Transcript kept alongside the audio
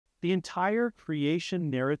The entire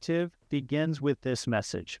creation narrative begins with this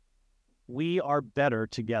message: we are better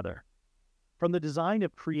together. From the design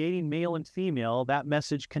of creating male and female, that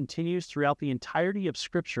message continues throughout the entirety of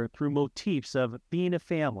Scripture through motifs of being a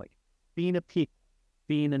family, being a people,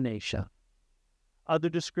 being a nation. Other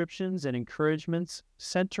descriptions and encouragements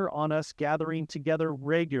center on us gathering together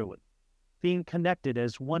regularly, being connected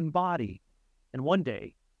as one body, and one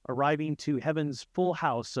day arriving to heaven's full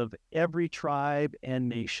house of every tribe and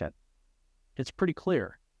nation. It's pretty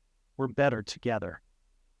clear we're better together.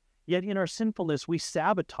 Yet in our sinfulness, we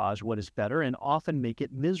sabotage what is better and often make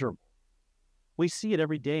it miserable. We see it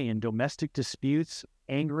every day in domestic disputes,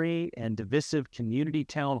 angry and divisive community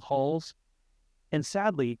town halls, and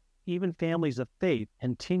sadly, even families of faith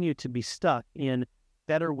continue to be stuck in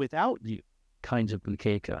better without you kinds of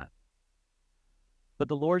bukeka. But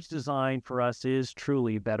the Lord's design for us is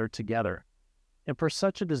truly better together. And for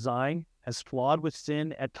such a design, as flawed with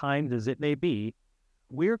sin at times as it may be,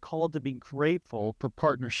 we're called to be grateful for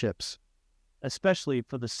partnerships, especially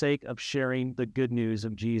for the sake of sharing the good news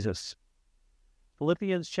of Jesus.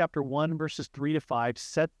 Philippians chapter 1, verses 3 to 5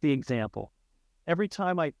 set the example. Every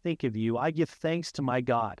time I think of you, I give thanks to my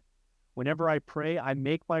God. Whenever I pray, I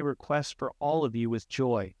make my requests for all of you with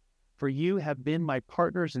joy. For you have been my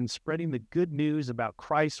partners in spreading the good news about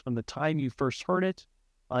Christ from the time you first heard it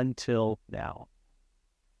until now.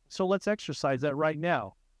 So let's exercise that right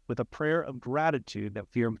now with a prayer of gratitude that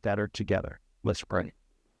we are better together. Let's pray.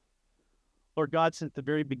 Lord God, since the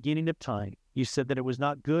very beginning of time, you said that it was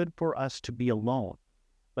not good for us to be alone,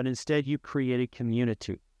 but instead you created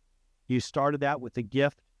community. You started that with the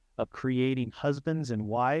gift of creating husbands and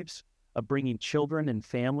wives, of bringing children and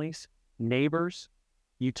families, neighbors.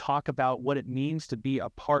 You talk about what it means to be a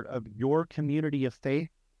part of your community of faith.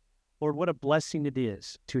 Lord, what a blessing it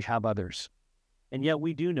is to have others. And yet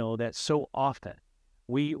we do know that so often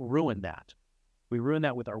we ruin that. We ruin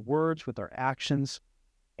that with our words, with our actions,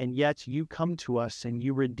 and yet you come to us and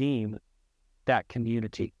you redeem that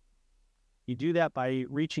community. You do that by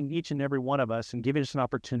reaching each and every one of us and giving us an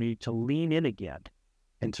opportunity to lean in again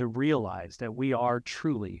and to realize that we are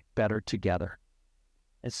truly better together.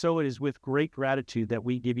 And so it is with great gratitude that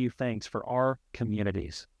we give you thanks for our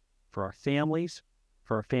communities, for our families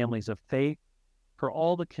of faith, for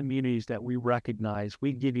all the communities that we recognize.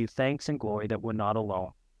 We give you thanks and glory that we're not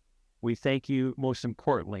alone. We thank you, most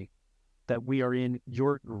importantly, that we are in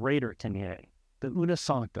your greater community, the Una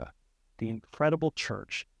Sancta, the incredible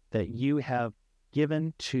church that you have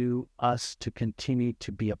given to us to continue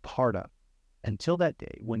to be a part of until that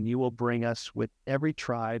day when you will bring us with every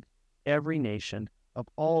tribe, every nation of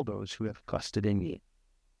all those who have trusted in you.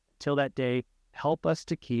 Till that day, help us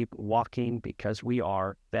to keep walking because we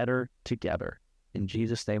are better together. In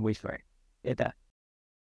Jesus' name we pray. Amen.